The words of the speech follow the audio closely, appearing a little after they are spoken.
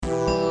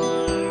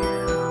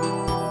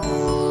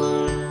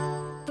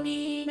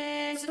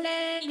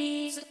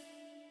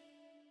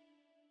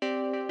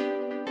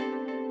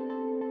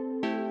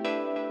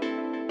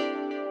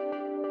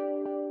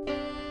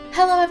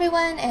Hello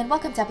everyone, and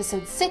welcome to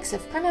episode 6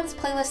 of Prim's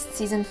Playlist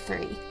Season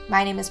 3.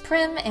 My name is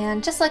Prim,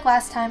 and just like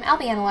last time, I'll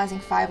be analyzing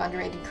 5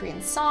 underrated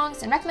Korean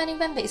songs and recommending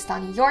them based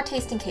on your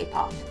taste in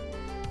K-pop.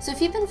 So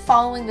if you've been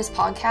following this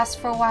podcast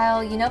for a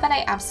while, you know that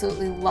I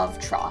absolutely love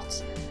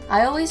trot.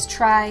 I always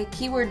try,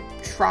 keyword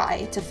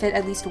try, to fit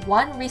at least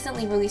one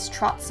recently released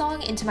trot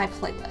song into my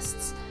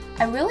playlists.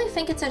 I really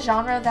think it's a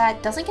genre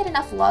that doesn't get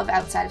enough love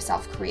outside of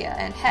South Korea,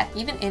 and heck,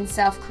 even in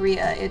South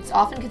Korea, it's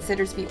often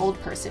considered to be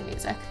old person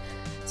music.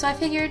 So I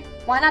figured,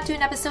 why not do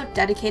an episode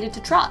dedicated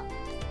to trot?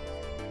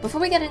 Before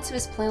we get into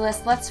his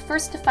playlist, let's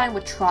first define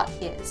what trot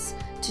is.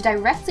 To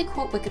directly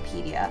quote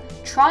Wikipedia,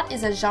 trot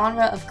is a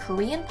genre of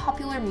Korean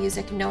popular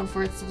music known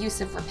for its use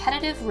of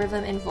repetitive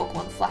rhythm and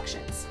vocal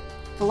inflections,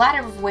 the latter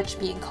of which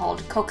being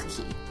called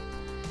kokki.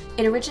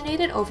 It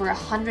originated over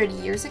 100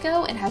 years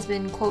ago and has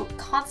been, quote,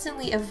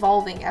 constantly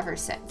evolving ever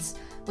since,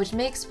 which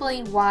may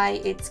explain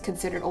why it's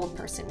considered old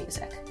person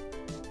music.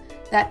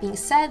 That being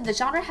said, the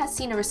genre has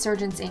seen a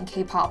resurgence in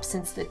K-pop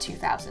since the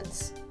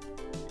 2000s.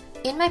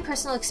 In my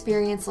personal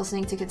experience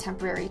listening to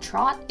contemporary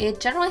trot,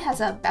 it generally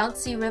has a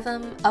bouncy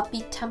rhythm,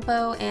 upbeat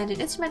tempo, and an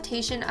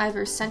instrumentation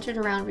either centered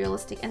around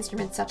realistic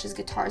instruments such as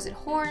guitars and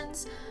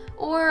horns,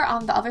 or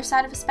on the other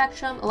side of the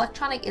spectrum,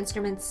 electronic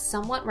instruments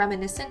somewhat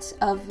reminiscent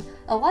of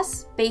a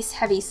less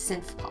bass-heavy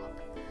synth pop.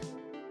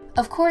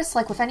 Of course,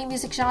 like with any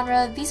music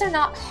genre, these are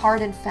not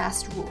hard and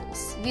fast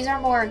rules. These are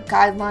more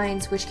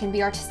guidelines which can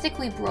be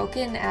artistically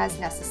broken as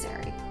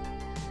necessary.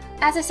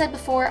 As I said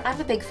before,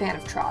 I'm a big fan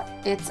of trot.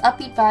 Its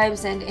upbeat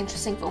vibes and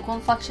interesting vocal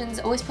inflections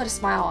always put a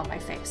smile on my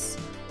face.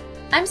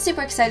 I'm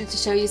super excited to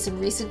show you some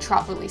recent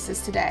trot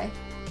releases today.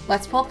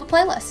 Let's pull up the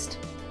playlist!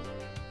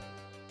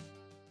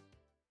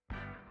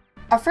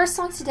 Our first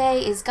song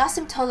today is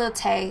Gasim Tolil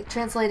Tae,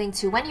 translating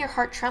to When Your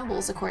Heart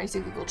Trembles according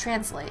to Google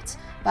Translate,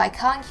 by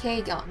Kang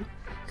Hye-yeon,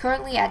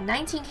 currently at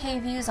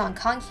 19k views on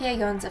Kang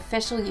Hye-yeon's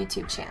official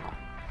YouTube channel.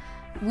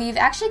 We've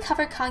actually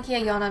covered Kang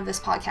Hye-yeon on this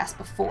podcast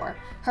before.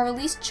 Her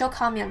release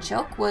Chokhamyeon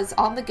Chok was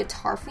on the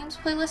Guitar Themes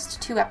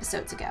playlist 2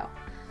 episodes ago.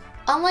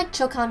 Unlike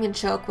Chokhamyeon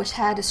Chok, which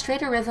had a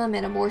straighter rhythm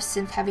and a more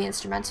synth-heavy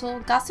instrumental,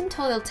 Gasim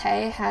Tolil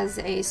Tae has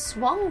a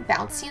swung,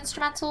 bouncy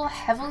instrumental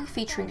heavily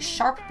featuring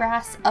sharp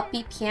brass,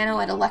 upbeat piano,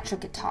 and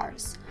electric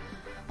guitars.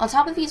 On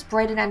top of these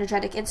bright and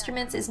energetic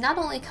instruments is not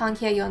only Kang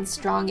Hye-yeon's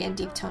strong and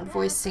deep-toned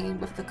voice singing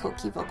with the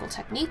kokki vocal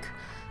technique,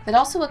 but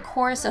also a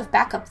chorus of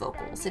backup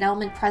vocals, an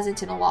element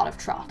present in a lot of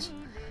trot.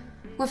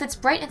 With its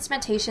bright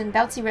instrumentation,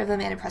 bouncy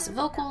rhythm, and impressive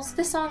vocals,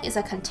 this song is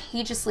a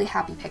contagiously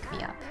happy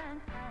pick-me-up.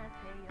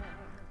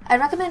 I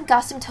recommend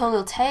Gasim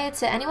Tolil Tae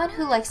to anyone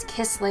who likes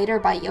Kiss Later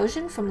by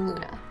Yeojin from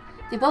LOONA.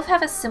 They both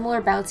have a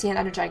similar bouncy and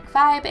energetic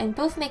vibe, and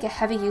both make a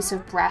heavy use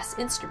of brass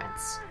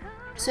instruments.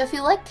 So if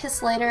you like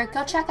Kiss Later,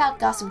 go check out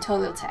Gasim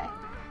Tolil Tae.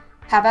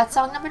 How about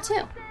song number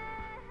 2?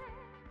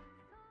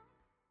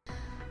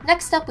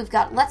 Next up, we've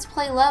got Let's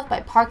Play Love by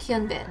Park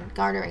Hyun-bin,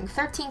 garnering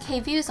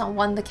 13k views on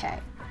One the K.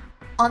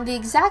 On the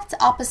exact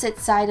opposite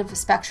side of the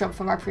spectrum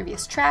from our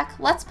previous track,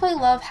 Let's Play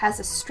Love has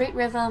a straight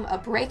rhythm, a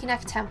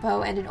breakneck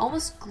tempo, and an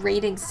almost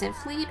grating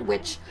synth lead,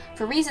 which,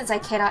 for reasons I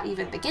cannot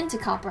even begin to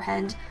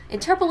comprehend,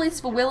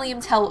 interpolates the William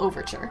Tell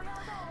overture.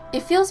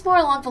 It feels more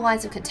along the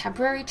lines of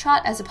contemporary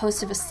trot as opposed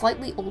to the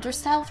slightly older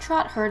style of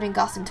trot heard in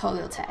Gasim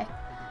Tolil Tae.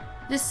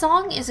 This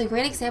song is a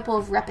great example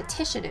of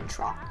repetition in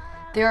trot.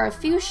 There are a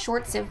few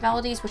short synth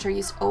melodies which are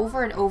used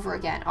over and over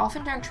again,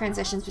 often during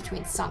transitions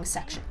between sung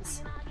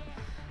sections.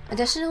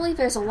 Additionally,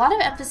 there's a lot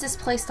of emphasis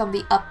placed on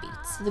the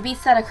upbeats, the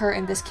beats that occur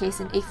in this case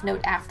an eighth note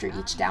after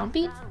each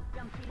downbeat,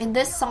 in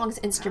this song's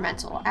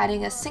instrumental,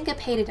 adding a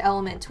syncopated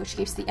element which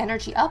keeps the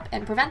energy up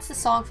and prevents the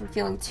song from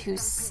feeling too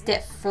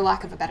stiff, for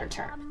lack of a better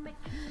term.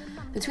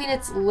 Between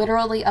its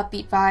literally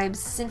upbeat vibes,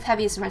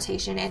 synth-heavy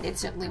instrumentation, and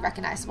instantly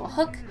recognizable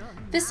hook,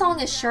 this song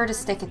is sure to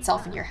stick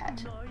itself in your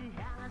head.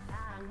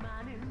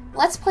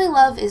 Let's Play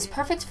Love is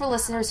perfect for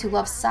listeners who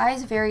love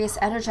Psy's various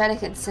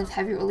energetic and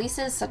synth-heavy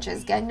releases such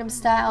as Gangnam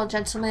Style,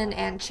 Gentleman,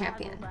 and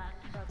Champion.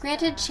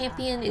 Granted,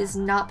 Champion is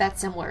not that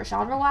similar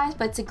genre-wise,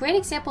 but it's a great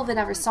example of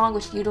another song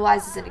which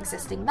utilizes an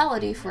existing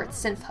melody for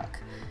its synth hook,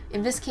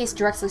 in this case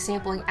directly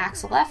sampling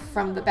Axel F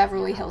from the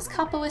Beverly Hills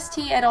Cop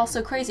OST and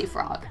also Crazy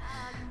Frog.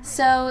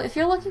 So, if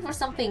you're looking for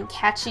something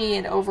catchy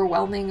and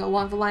overwhelming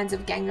along the lines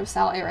of Gangnam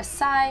Style era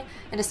Psy,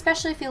 and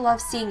especially if you love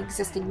seeing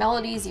existing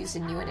melodies used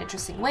in new and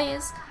interesting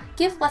ways,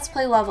 give Let's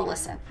Play Love a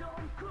listen.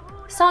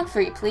 Song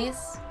 3, please.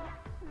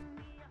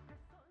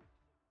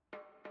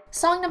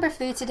 Song number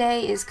 3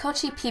 today is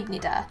Kochi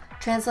Pibnida,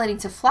 translating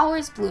to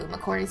Flowers Bloom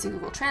according to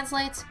Google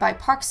Translate, by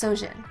Park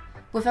Sojin.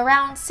 With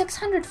around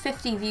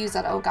 650 views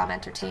on Ogam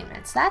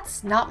Entertainment,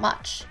 that's not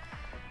much.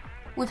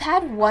 We've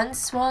had one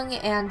swung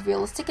and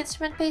realistic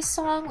instrument-based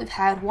song, we've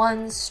had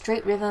one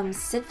straight rhythm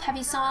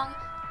synth-heavy song,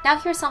 now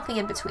here's something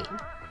in between.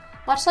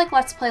 Much like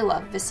Let's Play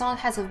Love, this song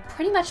has a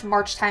pretty much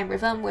march time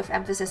rhythm with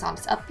emphasis on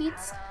its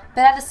upbeats,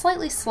 but at a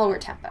slightly slower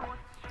tempo.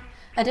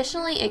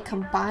 Additionally, it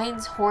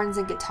combines horns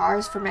and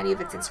guitars for many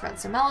of its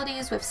instrumental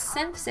melodies with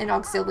synths and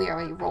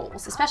auxiliary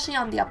roles, especially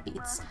on the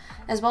upbeats,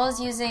 as well as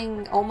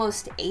using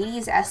almost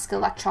 80s-esque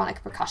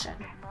electronic percussion.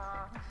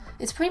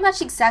 It's pretty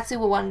much exactly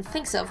what one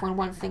thinks of when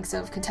one thinks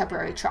of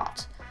contemporary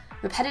trot.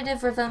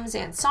 Repetitive rhythms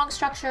and song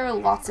structure,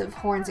 lots of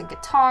horns and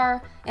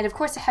guitar, and of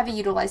course a heavy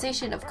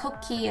utilization of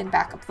koki and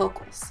backup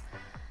vocals.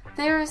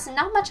 There's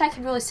not much I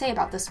can really say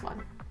about this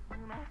one.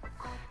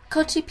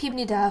 Kochi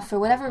Pibnida, for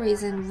whatever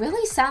reason,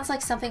 really sounds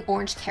like something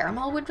Orange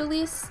Caramel would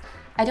release.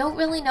 I don't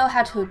really know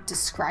how to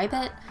describe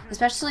it,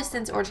 especially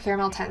since Orange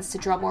Caramel tends to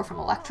draw more from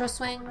electro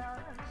swing.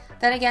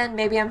 Then again,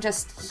 maybe I'm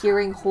just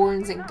hearing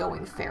horns and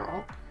going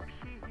feral.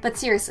 But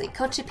seriously,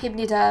 Kochi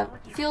Pibnida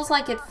feels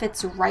like it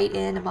fits right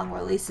in among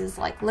releases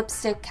like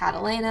Lipstick,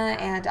 Catalina,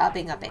 and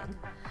Abing Abing.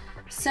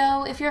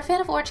 So if you're a fan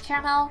of Orange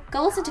Caramel,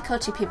 go listen to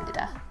Kochi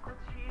Pibnida.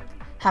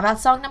 How about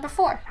song number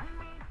 4?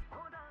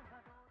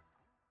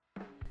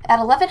 At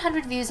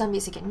 1100 views on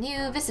Music and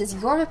New, this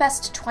is Your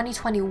Best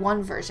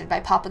 2021 version by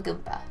Papa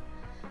Goomba.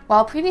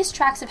 While previous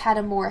tracks have had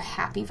a more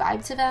happy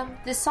vibe to them,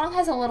 this song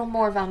has a little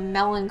more of a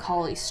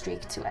melancholy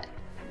streak to it.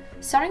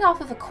 Starting off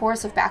with a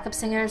chorus of backup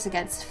singers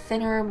against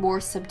thinner, more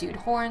subdued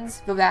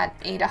horns, though that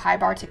ain't a high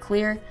bar to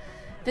clear,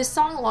 this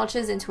song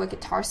launches into a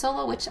guitar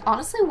solo which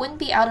honestly wouldn't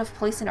be out of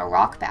place in a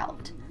rock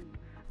ballad.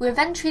 We're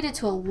then treated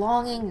to a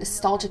longing,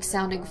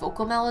 nostalgic-sounding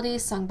vocal melody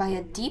sung by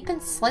a deep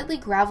and slightly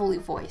gravelly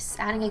voice,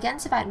 adding again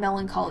to that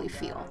melancholy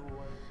feel.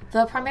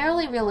 The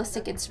primarily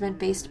realistic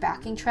instrument-based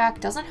backing track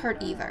doesn't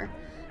hurt either,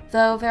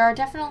 though there are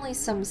definitely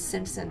some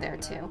synths in there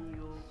too.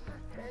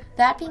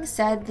 That being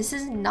said, this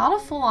is not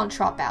a full-on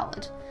trot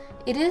ballad.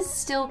 It is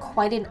still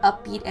quite an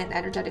upbeat and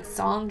energetic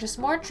song, just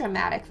more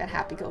dramatic than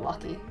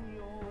Happy-Go-Lucky.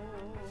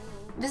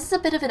 This is a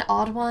bit of an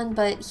odd one,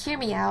 but hear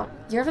me out.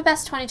 You're the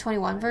Best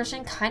 2021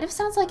 version kind of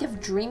sounds like if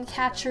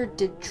Dreamcatcher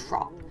did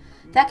trot.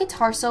 That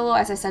guitar solo,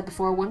 as I said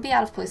before, wouldn't be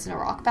out of place in a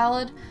rock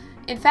ballad.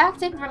 In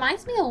fact, it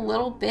reminds me a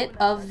little bit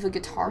of the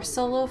guitar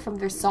solo from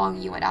their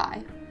song You and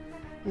I.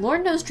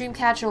 Lord knows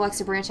Dreamcatcher likes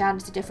to branch out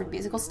into different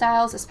musical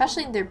styles,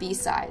 especially in their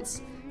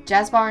B-sides.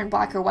 Jazzbar and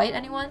Black or White,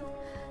 anyone?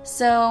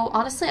 So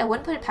honestly, I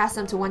wouldn't put it past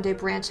them to one day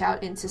branch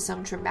out into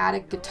some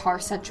dramatic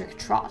guitar-centric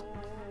trot.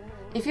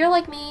 If you're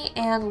like me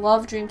and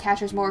love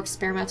Dreamcatcher's more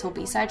experimental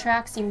B-side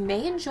tracks, you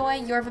may enjoy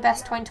You're the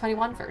Best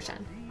 2021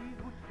 version.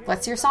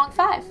 Let's hear song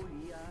 5.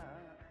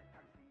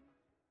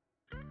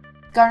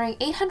 Garnering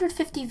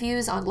 850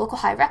 views on Local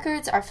High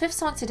Records, our 5th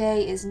song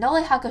today is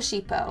Nole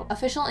Hagoshipo,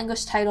 official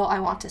English title I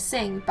Want to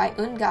Sing by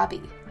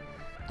Ungabi.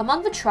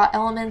 Among the trot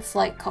elements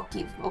like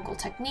koki vocal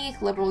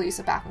technique, liberal use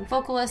of backing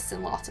vocalists,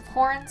 and lots of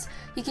horns,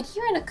 you can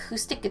hear an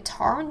acoustic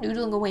guitar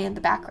noodling away in the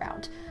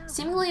background,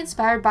 seemingly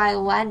inspired by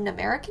Latin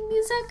American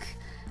music?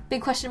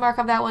 Big question mark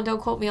on that one,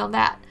 don't quote me on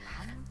that.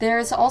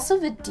 There's also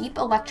the deep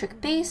electric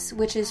bass,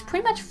 which is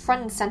pretty much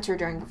front and center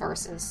during the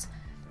verses.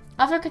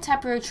 Other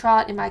contemporary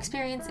trot, in my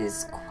experience,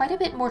 is quite a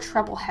bit more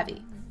treble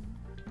heavy.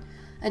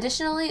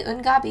 Additionally,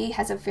 Ungabi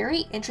has a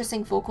very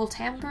interesting vocal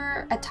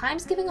timbre, at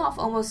times giving off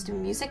almost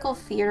musical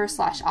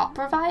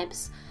theater/opera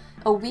vibes,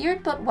 a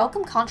weird but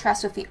welcome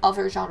contrast with the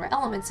other genre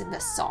elements in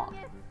this song.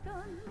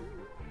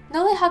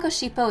 Nole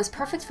Hagoshipo is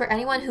perfect for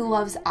anyone who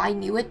loves I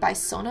Knew It by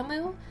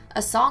Sonamu,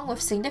 a song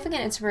with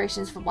significant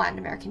inspirations from Latin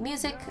American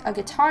music, a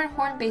guitar and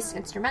horn-based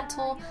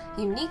instrumental,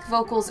 unique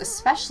vocals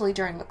especially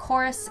during the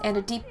chorus, and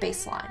a deep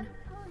bass line.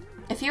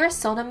 If you're a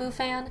Sonamu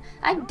fan,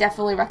 I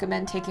definitely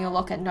recommend taking a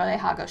look at Nole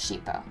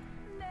Hagoshipo.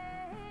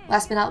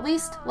 Last but not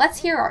least, let's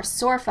hear our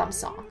Sore Thumb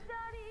song.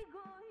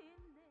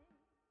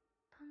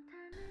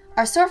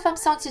 Our Sore Thumb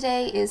song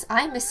today is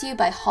I Miss You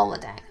by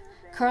Holodang,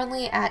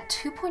 currently at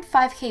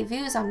 2.5k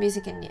views on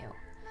Music and New.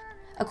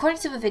 According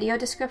to the video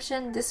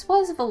description, this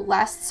was the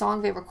last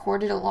song they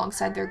recorded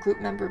alongside their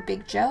group member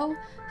Big Joe,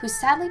 who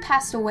sadly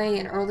passed away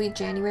in early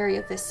January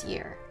of this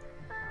year.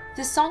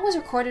 This song was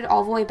recorded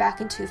all the way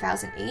back in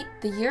 2008,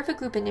 the year the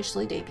group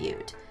initially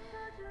debuted.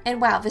 And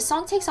wow, this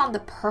song takes on the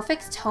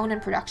perfect tone and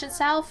production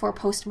style for a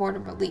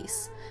post-mortem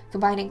release,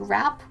 combining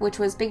rap, which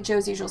was Big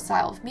Joe's usual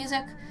style of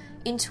music,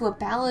 into a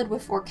ballad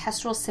with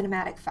orchestral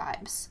cinematic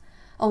vibes.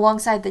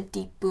 Alongside the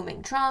deep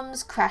booming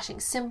drums, crashing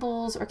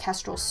cymbals,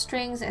 orchestral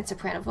strings, and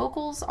soprano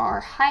vocals are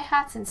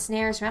hi-hats and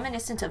snares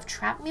reminiscent of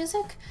trap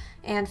music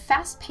and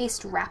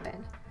fast-paced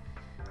rapping.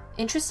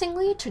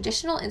 Interestingly,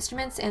 traditional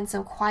instruments and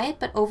some quiet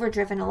but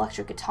overdriven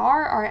electric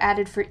guitar are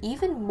added for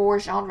even more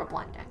genre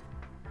blending.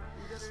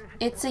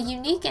 It's a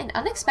unique and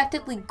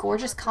unexpectedly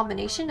gorgeous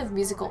combination of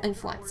musical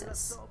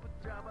influences.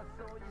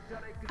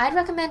 I'd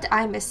recommend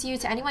I Miss You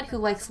to anyone who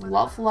likes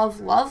Love, Love,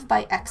 Love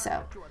by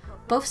EXO.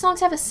 Both songs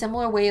have a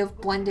similar way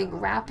of blending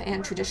rap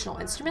and traditional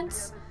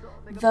instruments.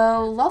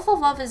 Though Love,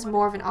 Love, Love is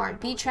more of an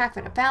R&B track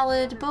than a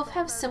ballad, both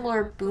have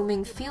similar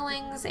booming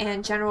feelings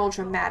and general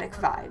dramatic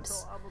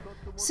vibes.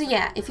 So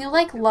yeah, if you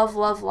like Love,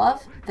 Love,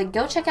 Love, then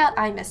go check out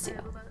I Miss You.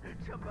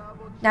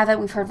 Now that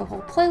we've heard the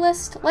whole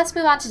playlist, let's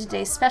move on to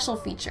today's special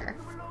feature.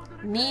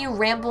 Me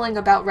rambling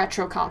about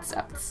retro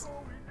concepts.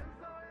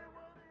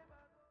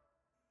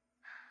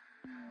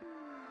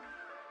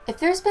 If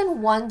there's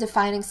been one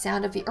defining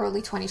sound of the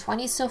early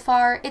 2020s so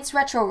far, it's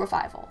retro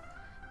revival.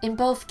 In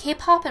both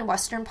K-pop and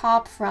Western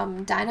pop,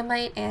 from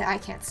Dynamite and I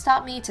Can't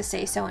Stop Me to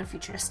Say So and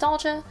Future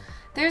Nostalgia,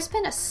 there's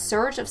been a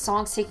surge of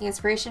songs taking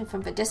inspiration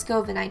from the disco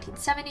of the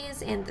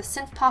 1970s and the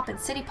synth pop and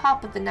city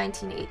pop of the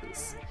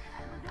 1980s.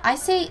 I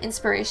say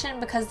inspiration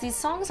because these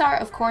songs are,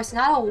 of course,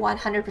 not a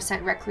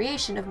 100%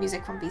 recreation of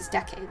music from these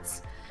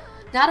decades.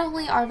 Not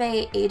only are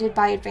they aided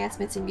by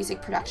advancements in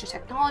music production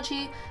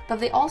technology, but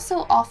they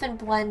also often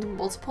blend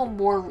multiple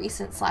more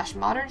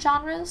recent/modern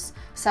genres,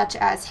 such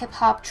as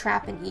hip-hop,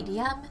 trap, and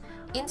EDM,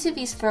 into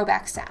these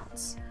throwback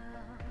sounds.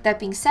 That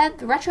being said,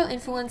 the retro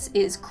influence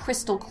is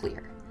crystal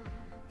clear.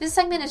 This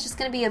segment is just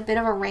going to be a bit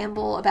of a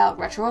ramble about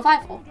retro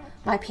revival,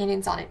 my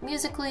opinions on it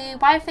musically,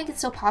 why I think it's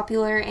so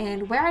popular,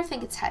 and where I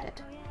think it's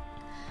headed.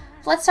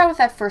 Let's start with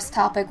that first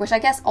topic, which I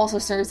guess also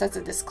serves as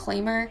a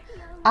disclaimer.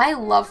 I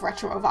love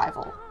retro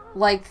revival.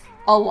 Like,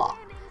 a lot.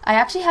 I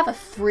actually have a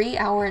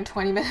 3-hour and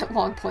 20-minute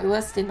long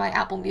playlist in my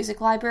Apple Music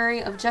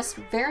library of just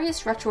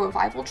various retro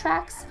revival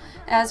tracks,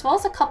 as well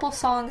as a couple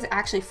songs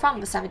actually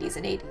from the 70s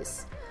and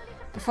 80s.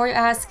 Before you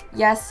ask,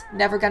 yes,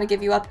 Never Gonna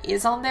Give You Up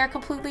is on there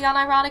completely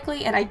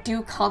unironically, and I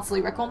do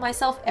constantly recommend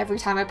myself every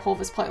time I pull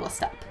this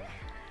playlist up.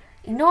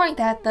 Ignoring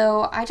that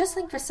though, I just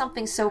think there's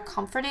something so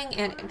comforting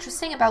and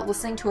interesting about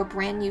listening to a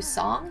brand new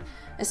song,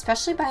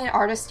 especially by an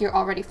artist you're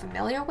already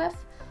familiar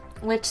with,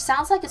 which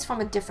sounds like it's from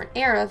a different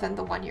era than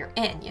the one you're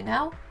in, you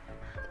know?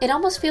 It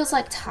almost feels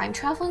like time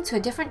traveling to a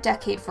different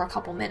decade for a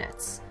couple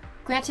minutes.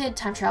 Granted,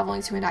 time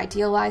traveling to an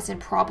idealized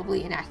and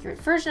probably inaccurate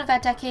version of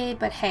that decade,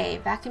 but hey,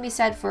 that can be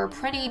said for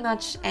pretty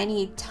much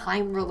any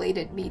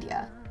time-related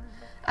media.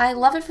 I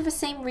love it for the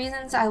same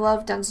reasons I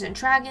love Dungeons &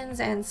 Dragons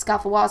and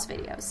Scafawaz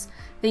videos.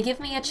 They give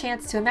me a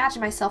chance to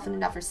imagine myself in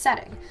another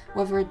setting,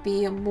 whether it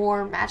be a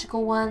more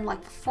magical one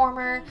like the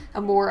former,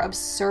 a more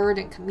absurd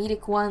and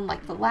comedic one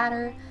like the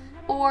latter,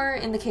 or,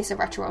 in the case of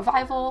retro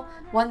revival,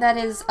 one that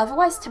is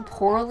otherwise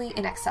temporally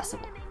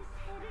inaccessible.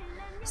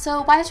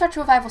 So why is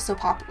retro revival so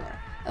popular?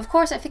 Of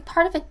course, I think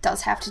part of it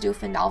does have to do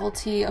with the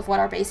novelty of what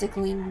are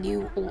basically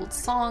new old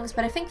songs,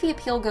 but I think the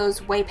appeal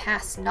goes way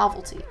past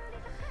novelty.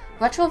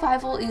 Retro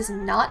revival is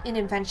not an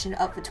invention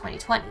of the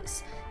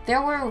 2020s.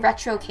 There were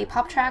retro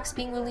K-pop tracks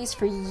being released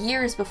for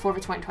years before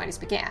the 2020s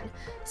began.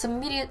 Some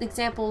immediate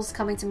examples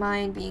coming to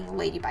mind being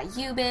Lady by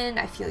Yubin,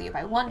 I Feel You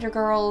by Wonder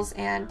Girls,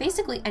 and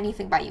basically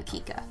anything by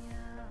Yukika.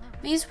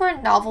 These were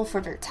novel for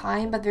their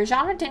time, but their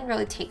genre didn't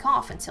really take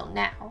off until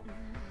now.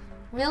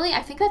 Really,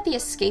 I think that the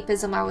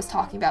escapism I was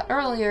talking about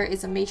earlier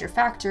is a major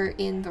factor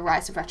in the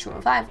rise of retro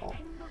revival.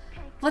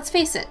 Let's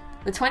face it,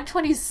 the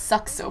 2020s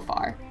suck so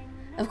far.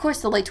 Of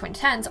course, the late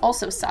 2010s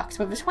also sucked,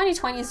 but the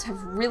 2020s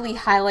have really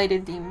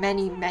highlighted the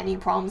many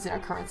problems in our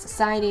current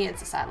society and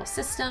societal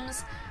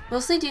systems,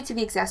 mostly due to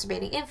the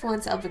exacerbating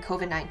influence of the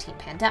COVID-19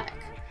 pandemic.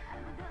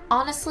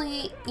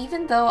 Honestly,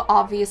 even though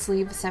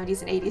obviously the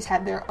 70s and 80s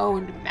had their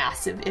own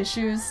massive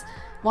issues,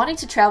 wanting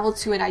to travel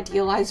to an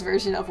idealized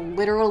version of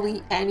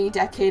literally any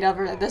decade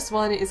other than this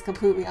one is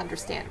completely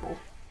understandable.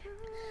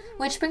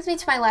 Which brings me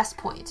to my last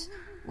point.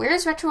 Where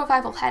is retro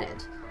revival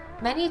headed?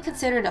 Many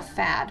consider it a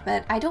fad,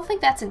 but I don't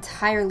think that's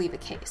entirely the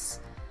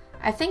case.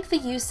 I think the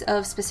use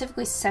of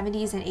specifically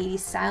 70s and 80s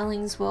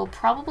stylings will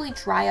probably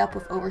dry up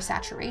with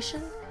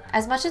oversaturation,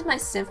 as much as my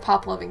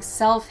synth-pop loving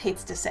self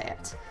hates to say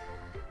it.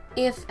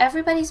 If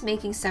everybody's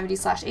making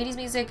 70s/80s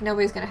music,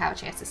 nobody's going to have a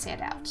chance to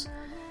stand out.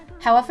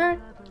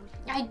 However,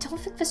 I don't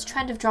think this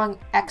trend of drawing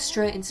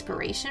extra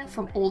inspiration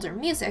from older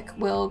music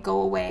will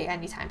go away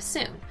anytime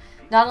soon,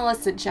 not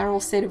unless the general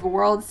state of the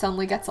world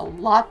suddenly gets a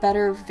lot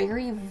better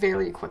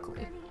very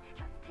quickly.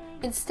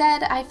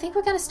 Instead, I think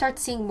we're going to start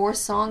seeing more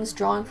songs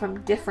drawing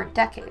from different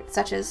decades,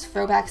 such as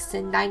throwbacks to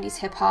 90s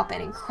hip-hop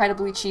and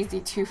incredibly cheesy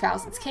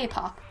 2000s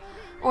K-pop,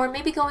 or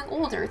maybe going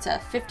older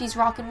to 50s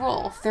rock and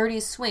roll,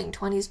 30s swing,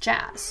 20s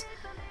jazz.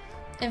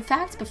 In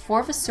fact,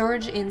 before the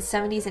surge in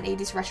 70s and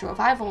 80s retro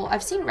revival,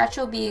 I've seen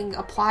retro being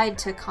applied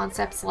to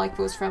concepts like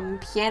those from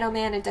Piano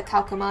Man and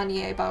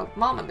Decalcomanie by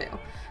Mamamoo,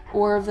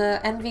 or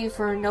the MV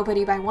for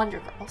Nobody by Wonder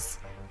Girls.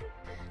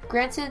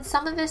 Granted,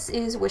 some of this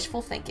is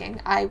wishful thinking.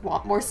 I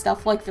want more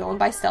stuff like Villain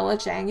by Stella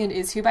Jang and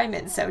Is Who by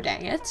Minso,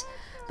 dang it.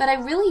 But I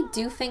really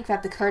do think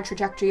that the current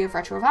trajectory of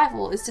retro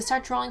revival is to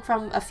start drawing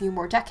from a few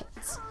more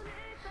decades.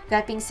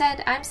 That being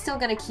said, I'm still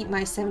going to keep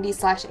my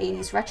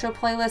 70s/80s retro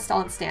playlist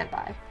on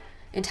standby.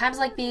 In times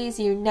like these,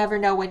 you never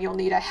know when you'll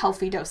need a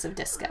healthy dose of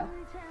disco.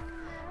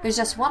 There's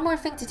just one more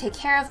thing to take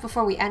care of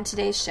before we end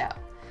today's show.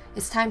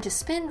 It's time to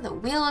spin the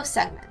wheel of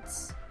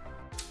segments.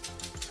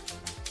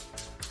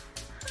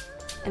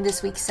 And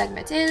this week's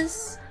segment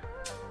is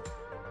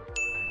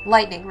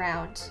Lightning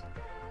Round.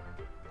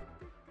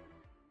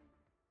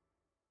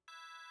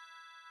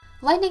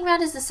 Lightning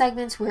Round is the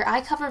segment where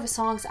I cover the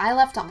songs I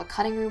left on the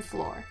cutting room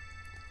floor.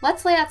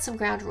 Let's lay out some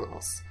ground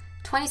rules.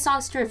 20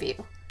 songs to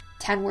review.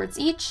 10 words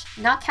each,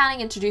 not counting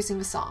introducing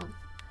the song.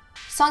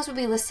 Songs will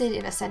be listed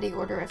in ascending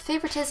order of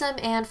favoritism,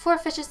 and for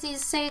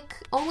efficiency's sake,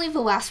 only the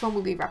last one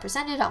will be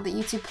represented on the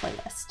YouTube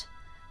playlist.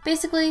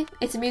 Basically,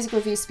 it's a music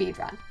review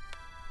speedrun.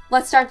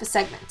 Let's start the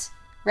segment.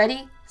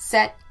 Ready,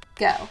 set,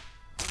 go.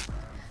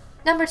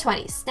 Number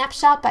 20,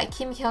 Snapshot by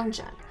Kim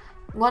Hyung-jun.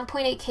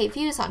 1.8k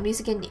views on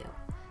Music and New.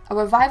 A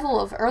revival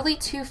of early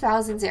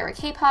 2000s era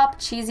K-pop,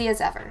 cheesy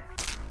as ever.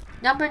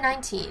 Number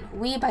 19,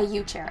 We by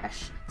You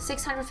Cherish.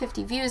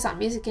 650 views on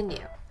Music and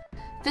New.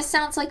 This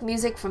sounds like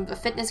music from the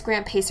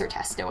Fitnessgram Pacer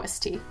Test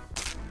OST.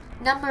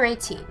 Number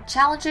 18,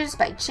 Challengers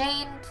by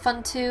Jane,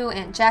 Fun2,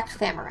 and Jack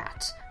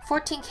Thamarat.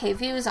 14k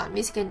views on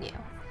Music and New.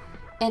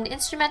 An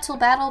instrumental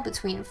battle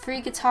between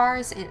free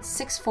guitars in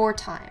 6/4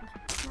 time.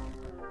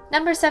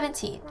 Number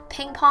 17,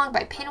 Ping Pong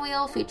by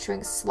Pinwheel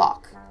featuring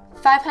Slock.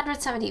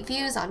 570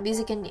 views on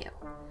Music and New.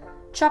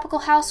 Tropical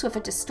house with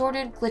a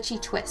distorted,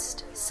 glitchy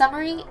twist,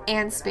 summery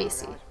and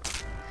spacey.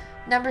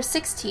 Number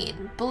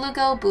 16,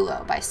 Bulugo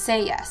Bulo by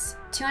Say Yes.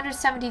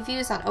 270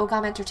 views on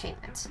Ogam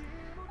Entertainment.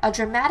 A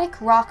dramatic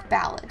rock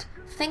ballad,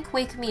 Think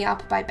Wake Me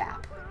Up by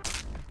BAP.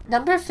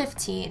 Number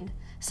 15,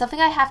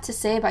 Something I Have to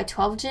Say by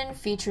 12jin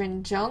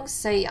featuring Jung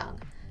Se-young.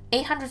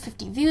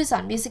 850 views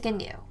on Music and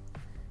New.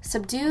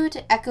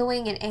 Subdued,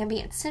 echoing, and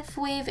ambient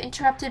synthwave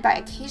interrupted by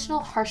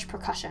occasional harsh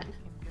percussion.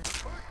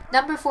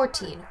 Number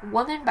 14,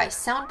 Woman by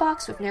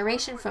Soundbox with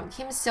narration from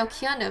Kim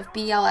Seok-hyun of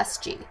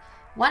BLSG.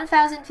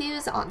 1,000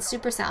 views on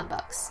Super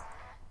Soundbox.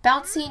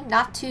 Bouncy,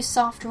 not too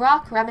soft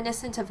rock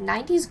reminiscent of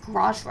 90s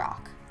garage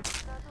rock.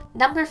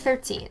 Number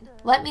 13,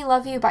 Let Me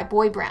Love You by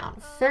Boy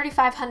Brown.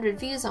 3,500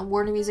 views on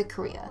Warner Music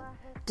Korea.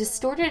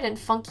 Distorted and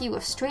funky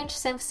with strange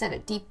synths and a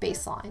deep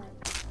bass line.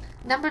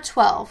 Number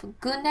 12,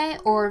 Gunne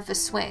or The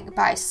Swing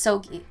by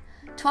Sogi.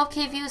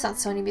 12k views on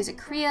Sony Music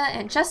Korea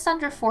and just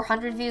under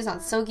 400 views on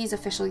Sogi's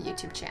official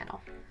YouTube channel.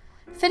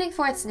 Fitting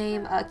for its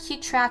name, a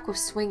cute track with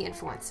swing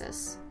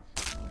influences.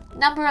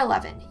 Number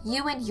 11,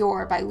 You and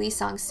Your by Lee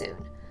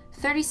Sang-soon.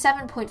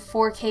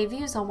 37.4k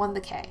views on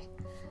 1TheK.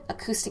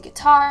 Acoustic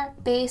guitar,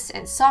 bass,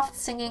 and soft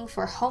singing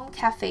for home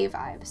cafe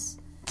vibes.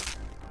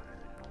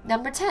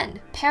 Number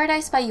 10,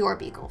 Paradise by Your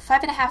Beagle.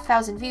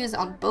 5,500 views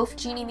on both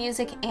Genie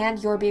Music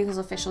and Your Beagle's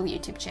official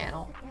YouTube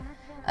channel.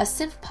 A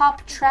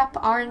synth-pop trap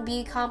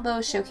R&B combo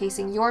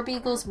showcasing Your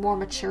Beagle's more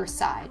mature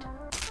side.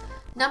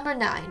 Number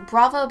 9,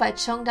 Bravo by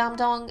Chung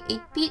Damdong,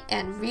 8-Beat,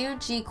 and Ryu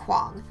Ji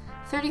Kwang.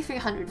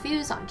 3,300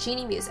 views on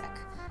Genie Music.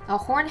 A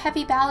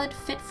horn-heavy ballad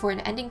fit for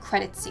an ending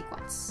credits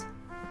sequence.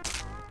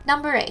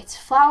 Number 8,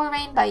 Flower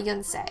Rain by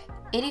Yunse.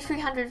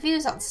 8,300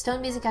 views on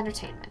Stone Music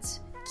Entertainment.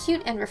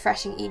 Cute and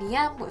refreshing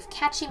EDM with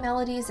catchy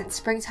melodies and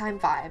springtime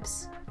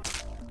vibes.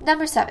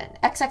 Number 7,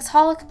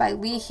 XXholic by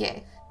Lee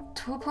Hye.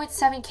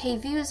 2.7k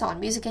views on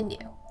Music and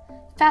New.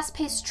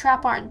 Fast-paced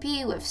trap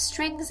R&B with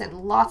strings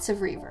and lots of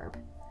reverb.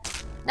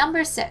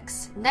 Number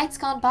 6, Nights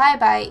Gone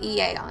by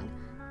Eaon.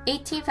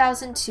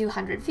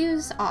 18,200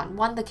 views on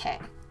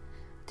 1TheK.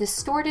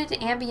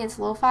 Distorted ambient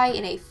lo-fi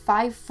in a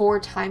 5/4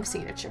 time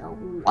signature.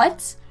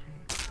 What?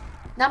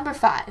 Number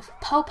 5,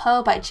 Po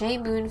Po by J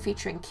Moon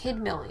featuring Kid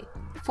Millie.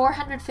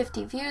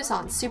 450 views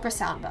on Super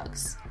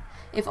Soundbugs.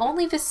 If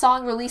only this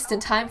song released in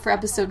time for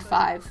episode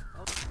 5.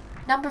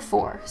 Number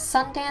 4,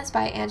 Sundance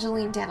by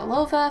Angeline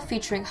Danilova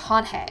featuring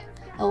Hanhae.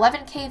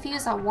 11k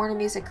views on Warner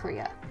Music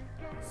Korea.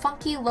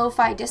 Funky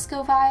lo-fi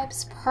disco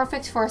vibes,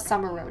 perfect for a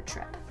summer road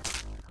trip.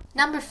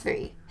 Number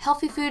 3,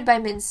 Healthy Food by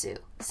Minsu.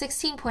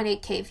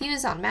 16.8k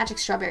views on Magic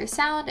Strawberry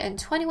Sound and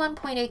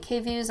 21.8k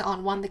views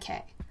on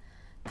 1TheK.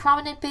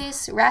 Prominent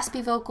bass,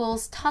 raspy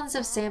vocals, tons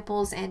of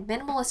samples, and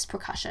minimalist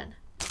percussion.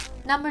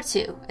 Number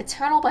 2,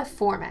 Eternal by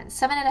Foreman.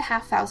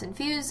 7,500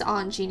 views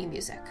on Genie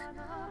Music.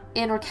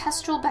 An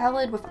orchestral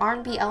ballad with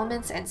R&B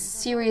elements and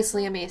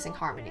seriously amazing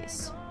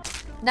harmonies.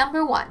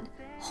 Number 1,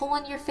 Hole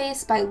in Your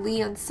Face by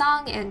Lee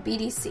Eun-sung and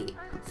BDC.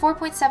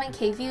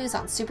 4.7k views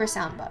on Super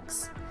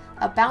Soundbugs.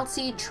 A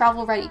bouncy,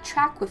 travel-ready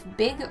track with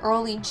big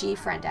early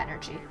G-Friend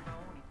energy.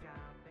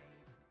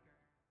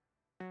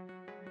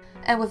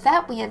 And with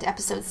that, we end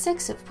episode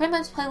 6 of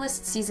Primrose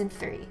Playlist Season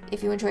 3.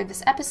 If you enjoyed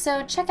this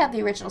episode, check out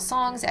the original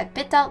songs at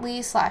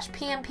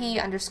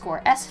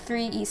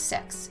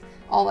bit.ly/PMP_S3E6.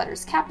 All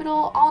letters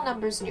capital, all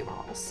numbers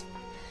numerals.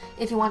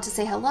 If you want to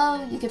say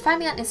hello, you can find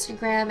me on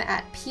Instagram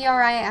at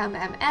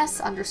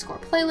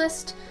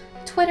PRIMMS_playlist,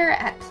 Twitter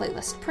at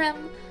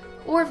PlaylistPrim,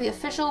 or the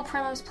official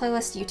Primrose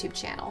Playlist YouTube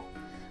channel.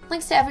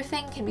 Links to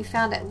everything can be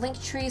found at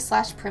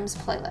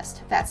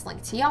linktree/primsplaylist. That's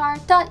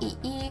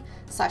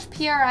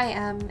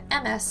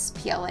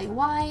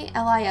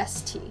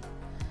linktr.ee/PRIMMSPLAYLIST.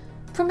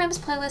 Primrose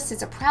Playlist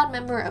is a proud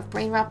member of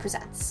BrainRot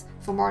Presents.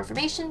 For more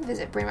information,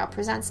 visit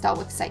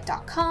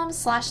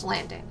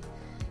brainrotpresents.wixsite.com/landing.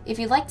 If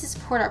you'd like to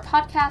support our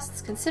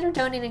podcasts, consider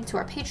donating to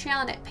our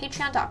Patreon at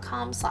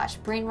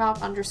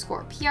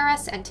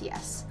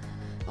patreon.com/brainrot_PRSNTS.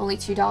 Only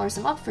 $2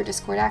 a month for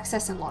Discord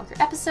access and longer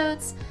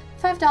episodes,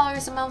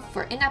 $5 a month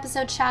for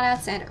in-episode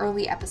shoutouts and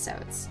early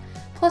episodes,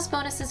 plus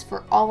bonuses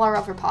for all our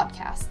other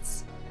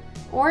podcasts.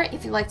 Or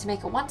if you'd like to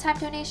make a one-time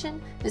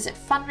donation, visit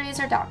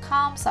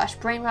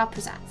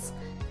fundraiser.com/brainrotpresents.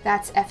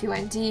 That's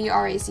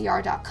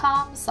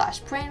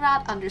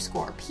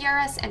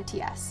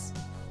fundrazr.com/brainrot_PRSNTS.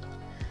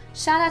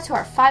 Shout out to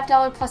our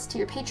 $5 plus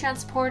tier Patreon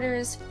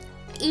supporters: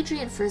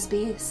 Adrian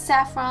Frisbee,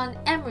 Saffron,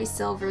 Emery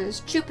Silvers,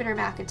 Jupiter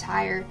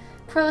McIntyre,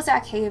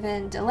 Prozac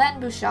Haven,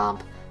 Delenn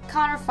Bouchamp,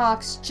 Connor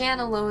Fox, Jan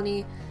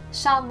Aloni,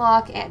 Sean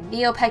Locke, and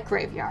Neopet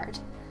Graveyard.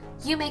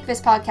 You make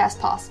this podcast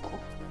possible.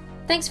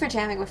 Thanks for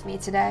jamming with me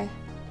today.